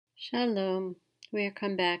Shalom. We are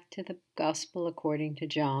come back to the Gospel according to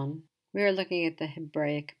John. We are looking at the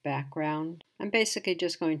Hebraic background. I'm basically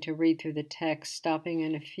just going to read through the text, stopping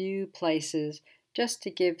in a few places just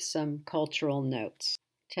to give some cultural notes.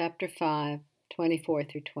 Chapter 5, 24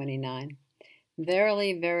 through 29.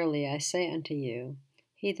 Verily, verily, I say unto you,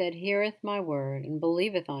 he that heareth my word and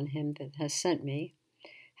believeth on him that has sent me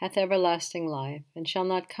hath everlasting life, and shall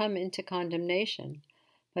not come into condemnation,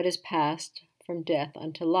 but is passed from death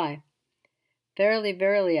unto life. Verily,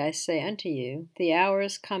 verily, I say unto you, the hour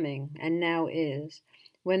is coming, and now is,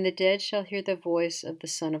 when the dead shall hear the voice of the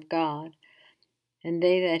Son of God, and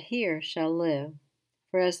they that hear shall live.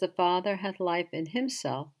 For as the Father hath life in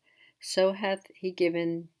himself, so hath he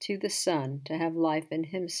given to the Son to have life in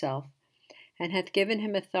himself, and hath given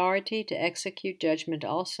him authority to execute judgment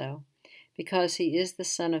also, because he is the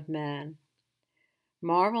Son of Man.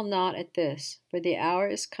 Marvel not at this, for the hour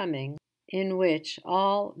is coming, in which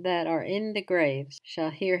all that are in the graves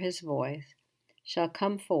shall hear his voice, shall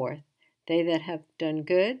come forth, they that have done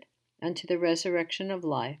good unto the resurrection of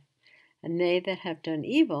life, and they that have done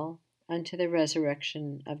evil unto the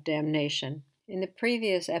resurrection of damnation. In the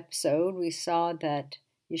previous episode, we saw that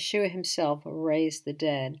Yeshua himself raised the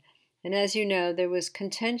dead. And as you know, there was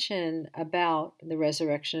contention about the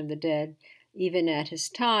resurrection of the dead, even at his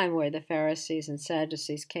time, where the Pharisees and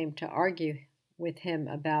Sadducees came to argue with him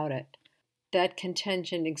about it. That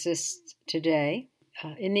contention exists today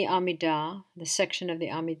in the Amidah, the section of the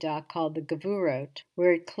Amidah called the Gevurot,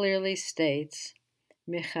 where it clearly states,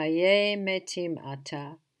 Mechaye metim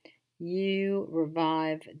ata, you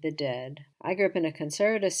revive the dead. I grew up in a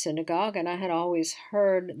conservative synagogue, and I had always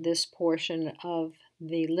heard this portion of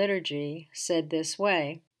the liturgy said this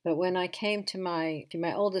way. But when I came to my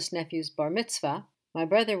oldest nephew's bar mitzvah, my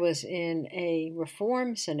brother was in a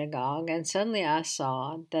Reform synagogue, and suddenly I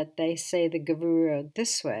saw that they say the Gevurah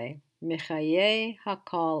this way, Mechaye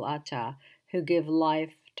hakol ata, who give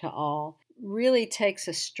life to all, really takes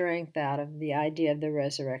a strength out of the idea of the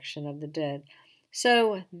resurrection of the dead.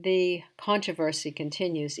 So the controversy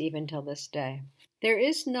continues even till this day. There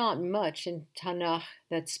is not much in Tanakh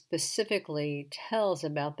that specifically tells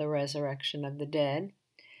about the resurrection of the dead.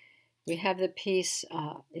 We have the piece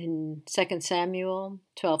in 2 Samuel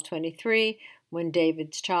 12:23, when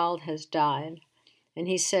David's child has died. And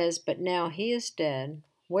he says, But now he is dead,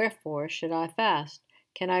 wherefore should I fast?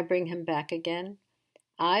 Can I bring him back again?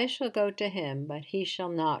 I shall go to him, but he shall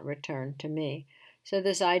not return to me. So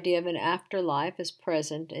this idea of an afterlife is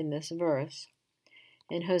present in this verse.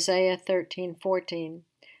 In Hosea 13:14,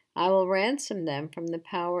 I will ransom them from the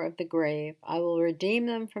power of the grave. I will redeem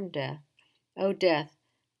them from death. O death,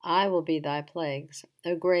 I will be thy plagues.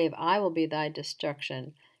 O grave, I will be thy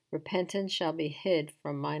destruction. Repentance shall be hid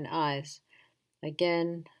from mine eyes.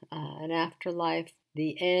 Again, an afterlife,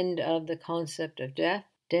 the end of the concept of death.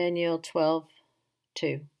 Daniel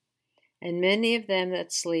 12:2. And many of them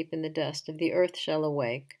that sleep in the dust of the earth shall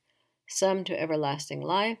awake, some to everlasting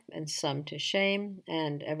life, and some to shame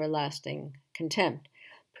and everlasting contempt.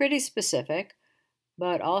 Pretty specific,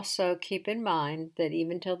 but also keep in mind that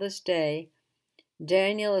even till this day,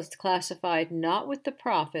 Daniel is classified not with the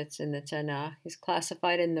prophets in the Tanakh, he's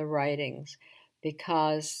classified in the writings,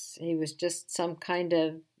 because he was just some kind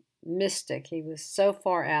of mystic. He was so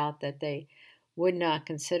far out that they would not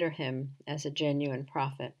consider him as a genuine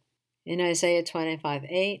prophet. In Isaiah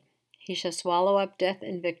 25:8, he shall swallow up death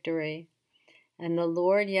in victory, and the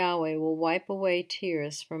Lord Yahweh will wipe away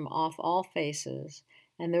tears from off all faces,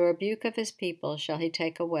 and the rebuke of his people shall he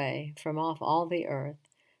take away from off all the earth,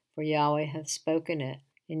 for Yahweh hath spoken it.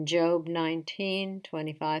 In Job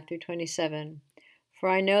 19:25 through 27, For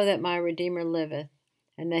I know that my Redeemer liveth,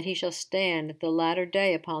 and that he shall stand at the latter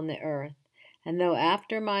day upon the earth. And though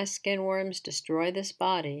after my skin worms destroy this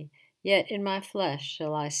body, yet in my flesh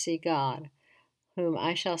shall I see God, whom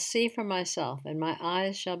I shall see for myself, and my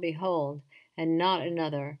eyes shall behold, and not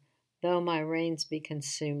another, though my reins be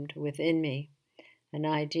consumed within me. An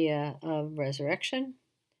idea of resurrection.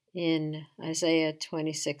 In Isaiah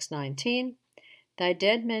 26:19, Thy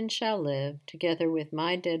dead men shall live, together with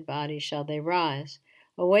my dead body shall they rise.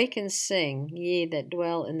 Awake and sing, ye that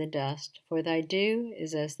dwell in the dust, for thy dew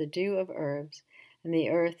is as the dew of herbs, and the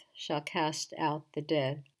earth shall cast out the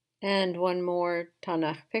dead. And one more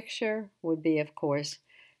Tanakh picture would be, of course,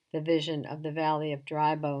 the vision of the valley of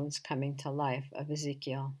dry bones coming to life of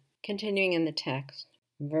Ezekiel. Continuing in the text,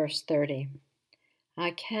 verse 30.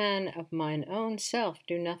 I can of mine own self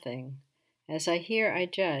do nothing. As I hear, I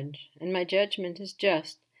judge, and my judgment is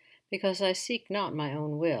just, because I seek not my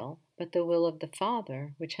own will, but the will of the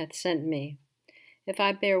Father which hath sent me. If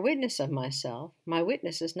I bear witness of myself, my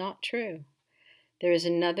witness is not true. There is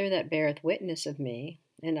another that beareth witness of me,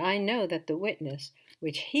 and I know that the witness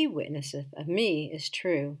which he witnesseth of me is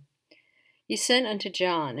true. Ye sent unto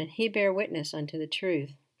John, and he bare witness unto the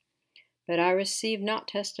truth. But I receive not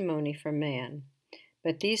testimony from man.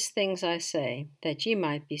 But these things I say, that ye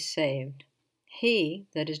might be saved. He,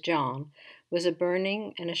 that is John, was a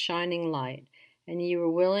burning and a shining light, and ye were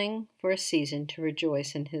willing for a season to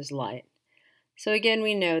rejoice in his light. So again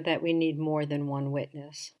we know that we need more than one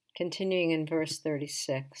witness. Continuing in verse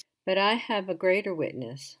 36, But I have a greater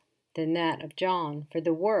witness than that of John, for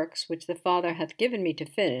the works which the Father hath given me to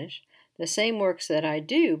finish, the same works that I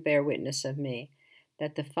do bear witness of me,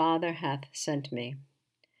 that the Father hath sent me.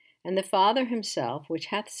 And the Father himself, which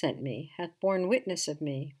hath sent me, hath borne witness of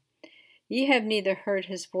me. Ye have neither heard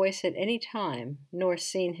his voice at any time, nor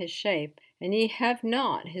seen his shape, and ye have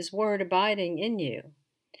not his word abiding in you.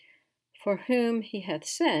 For whom he hath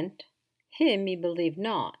sent, him ye believe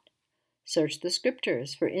not. Search the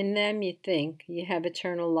Scriptures, for in them ye think ye have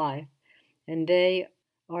eternal life, and they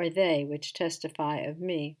are they which testify of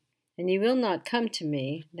me. And ye will not come to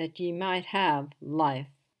me, that ye might have life.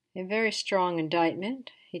 A very strong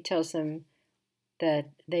indictment. He tells them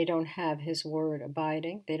that they don't have his word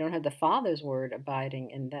abiding. They don't have the Father's word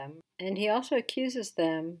abiding in them. And he also accuses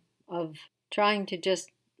them of trying to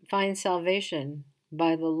just find salvation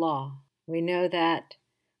by the law. We know that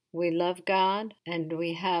we love God and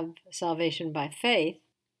we have salvation by faith,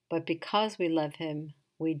 but because we love him,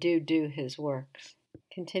 we do his works.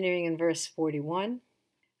 Continuing in verse 41,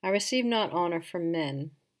 I receive not honor from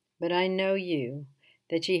men, but I know you,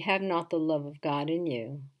 that ye have not the love of God in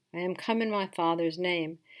you. I am come in my Father's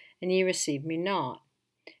name, and ye receive me not.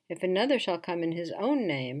 If another shall come in his own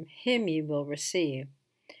name, him ye will receive.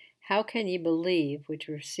 How can ye believe which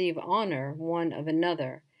receive honor one of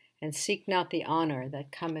another, and seek not the honor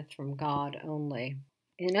that cometh from God only?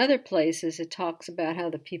 In other places it talks about how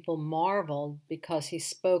the people marveled because he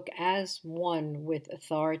spoke as one with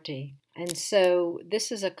authority. And so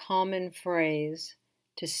this is a common phrase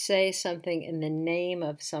to say something in the name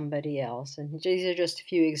of somebody else. And these are just a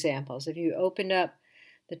few examples. If you opened up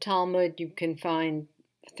the Talmud, you can find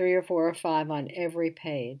 3 or 4 or 5 on every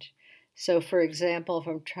page. So, for example,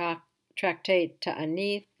 from Tractate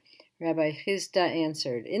Ta'anith, Rabbi Chisda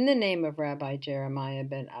answered, in the name of Rabbi Jeremiah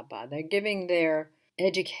ben Abba. They're giving their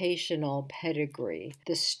educational pedigree,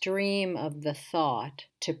 the stream of the thought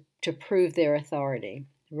to prove their authority.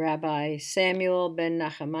 Rabbi Samuel ben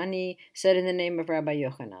Nachmani said in the name of Rabbi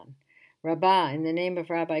Yochanan. Rabbah in the name of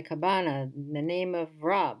Rabbi Kabana, in the name of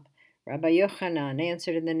Rab. Rabbi Yochanan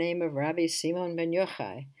answered in the name of Rabbi Simon ben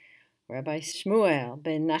Yochai. Rabbi Shmuel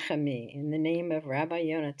ben Nachami in the name of Rabbi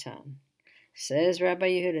Yonatan. Says Rabbi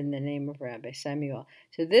Yehud in the name of Rabbi Samuel.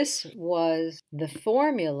 So this was the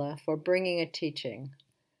formula for bringing a teaching.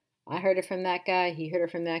 I heard it from that guy, he heard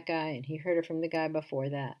it from that guy, and he heard it from the guy before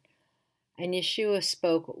that. And Yeshua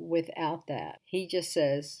spoke without that. He just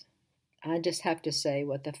says, I just have to say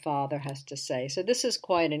what the Father has to say. So this is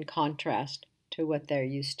quite in contrast to what they're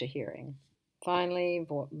used to hearing. Finally,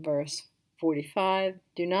 verse 45,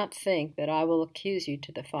 do not think that I will accuse you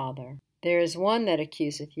to the Father. There is one that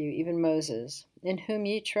accuseth you, even Moses, in whom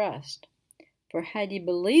ye trust. For had ye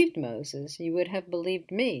believed Moses, ye would have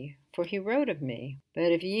believed me, for he wrote of me.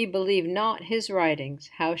 But if ye believe not his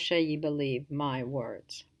writings, how shall ye believe my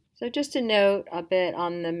words? So just a note a bit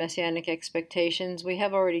on the messianic expectations. We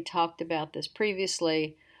have already talked about this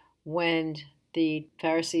previously when the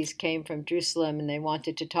Pharisees came from Jerusalem and they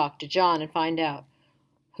wanted to talk to John and find out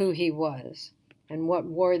who he was and what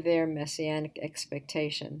were their messianic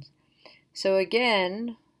expectations. So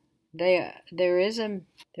again, there is an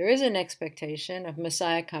expectation of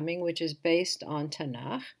Messiah coming, which is based on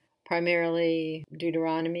Tanakh, primarily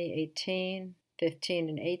Deuteronomy 18, 15,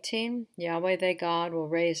 and 18. Yahweh thy God will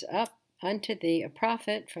raise up unto thee a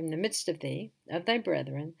prophet from the midst of thee, of thy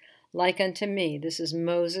brethren, like unto me. This is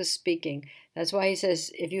Moses speaking. That's why he says,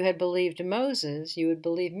 if you had believed Moses, you would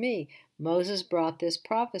believe me. Moses brought this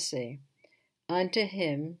prophecy. Unto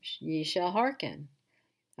him ye shall hearken.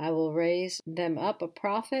 I will raise them up a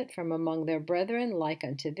prophet from among their brethren, like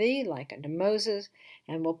unto thee, like unto Moses,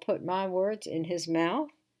 and will put my words in his mouth,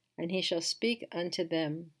 and he shall speak unto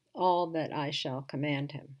them all that I shall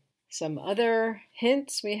command him. Some other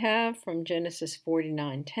hints we have from Genesis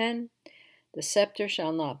 49:10. The scepter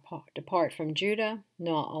shall not depart from Judah,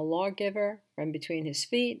 nor a lawgiver from between his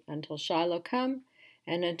feet, until Shiloh come,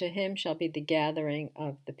 and unto him shall be the gathering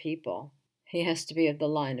of the people. He has to be of the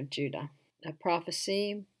line of Judah. A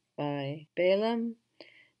prophecy by Balaam,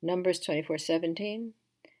 Numbers 24:17.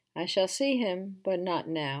 I shall see him, but not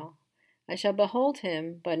now. I shall behold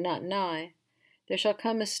him, but not nigh. There shall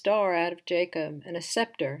come a star out of Jacob, and a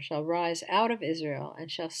scepter shall rise out of Israel,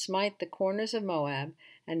 and shall smite the corners of Moab,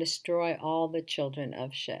 and destroy all the children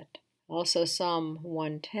of Shet. Also Psalm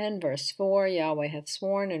 110, verse 4, Yahweh hath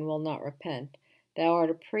sworn and will not repent. Thou art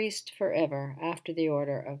a priest forever, after the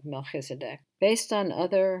order of Melchizedek. Based on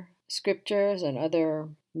other scriptures and other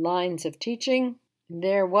lines of teaching,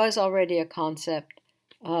 there was already a concept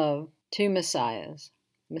of two messiahs.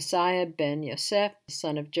 Messiah ben Yosef, the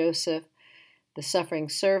son of Joseph, the suffering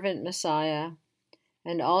servant Messiah,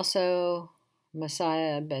 and also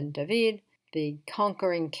Messiah ben David, the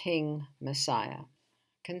conquering king Messiah.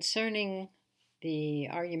 Concerning the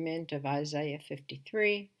argument of Isaiah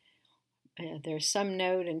 53, there's some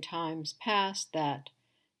note in times past that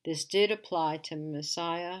this did apply to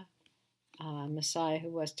Messiah who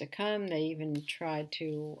was to come. They even tried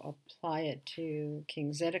to apply it to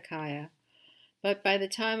King Zedekiah. But by the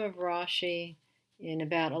time of Rashi, in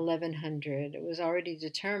about 1100, it was already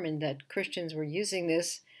determined that Christians were using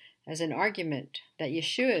this as an argument that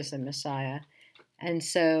Yeshua is the Messiah. And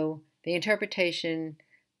so the interpretation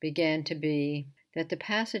began to be that the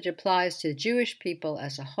passage applies to the Jewish people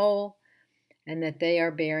as a whole and that they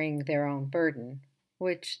are bearing their own burden,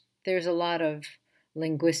 which there's a lot of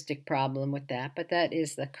linguistic problem with that, but that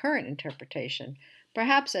is the current interpretation.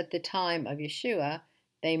 Perhaps at the time of Yeshua,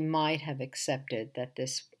 they might have accepted that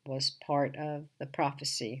this was part of the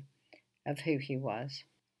prophecy of who he was.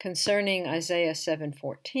 Concerning Isaiah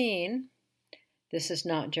 7:14, this is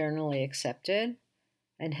not generally accepted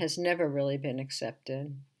and has never really been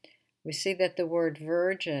accepted. We see that the word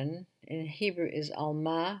virgin in Hebrew is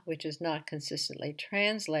alma, which is not consistently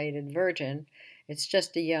translated virgin. It's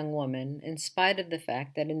just a young woman, in spite of the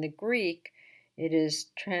fact that in the Greek it is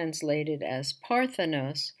translated as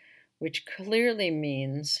parthenos, which clearly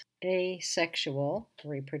means asexual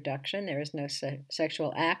reproduction. There is no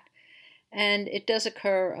sexual act. And it does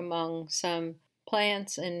occur among some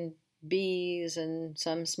plants and bees and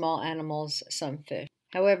some small animals, some fish.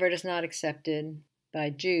 However, it is not accepted by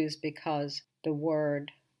Jews because the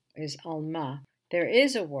word is alma. There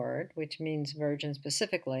is a word which means virgin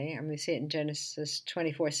specifically, and we see it in Genesis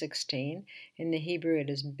 24:16. In the Hebrew it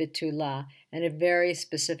is bitulah, and it very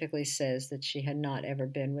specifically says that she had not ever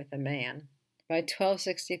been with a man. By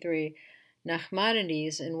 1263,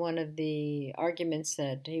 Nachmanides, in one of the arguments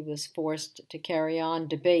that he was forced to carry on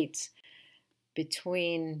debates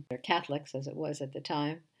between Catholics, as it was at the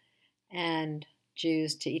time, and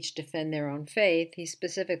Jews to each defend their own faith, he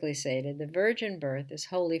specifically stated the virgin birth is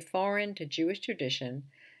wholly foreign to Jewish tradition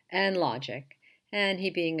and logic, and he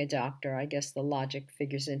being a doctor, I guess the logic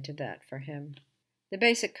figures into that for him. The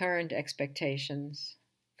basic current expectations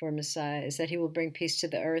for Messiah is that he will bring peace to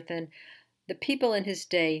the earth, and the people in his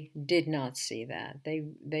day did not see that.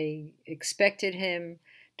 They expected him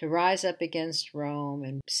to rise up against Rome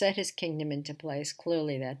and set his kingdom into place.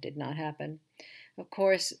 Clearly that did not happen. Of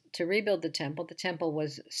course, to rebuild the temple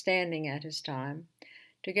was standing at his time.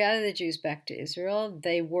 To gather the Jews back to Israel,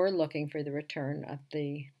 they were looking for the return of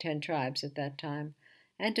the 10 tribes at that time,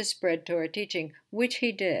 and to spread Torah teaching, which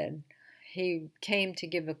he did. He came to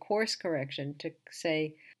give a course correction, to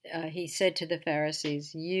say, he said to the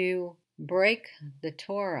Pharisees, you break the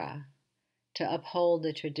Torah to uphold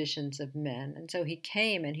the traditions of men. And so he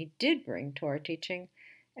came and he did bring Torah teaching,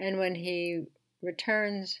 and when he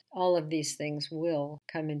returns, all of these things will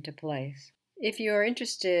come into place. If you are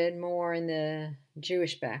interested more in the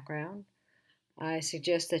Jewish background, I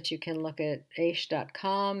suggest that you can look at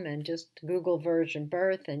aish.com and just Google virgin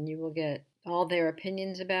birth, and you will get all their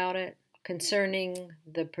opinions about it. Concerning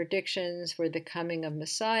the predictions for the coming of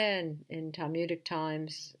Messiah in Talmudic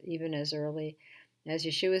times, even as early as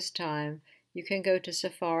Yeshua's time, you can go to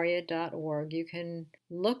sefaria.org. You can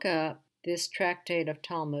look up this tractate of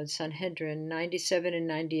Talmud, Sanhedrin 97 and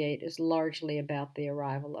 98, is largely about the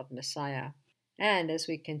arrival of Messiah. And as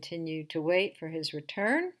we continue to wait for his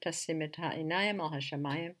return, Tasim et ha'inayim al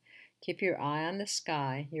hashamayim, keep your eye on the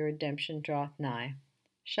sky, your redemption draweth nigh.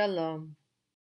 Shalom.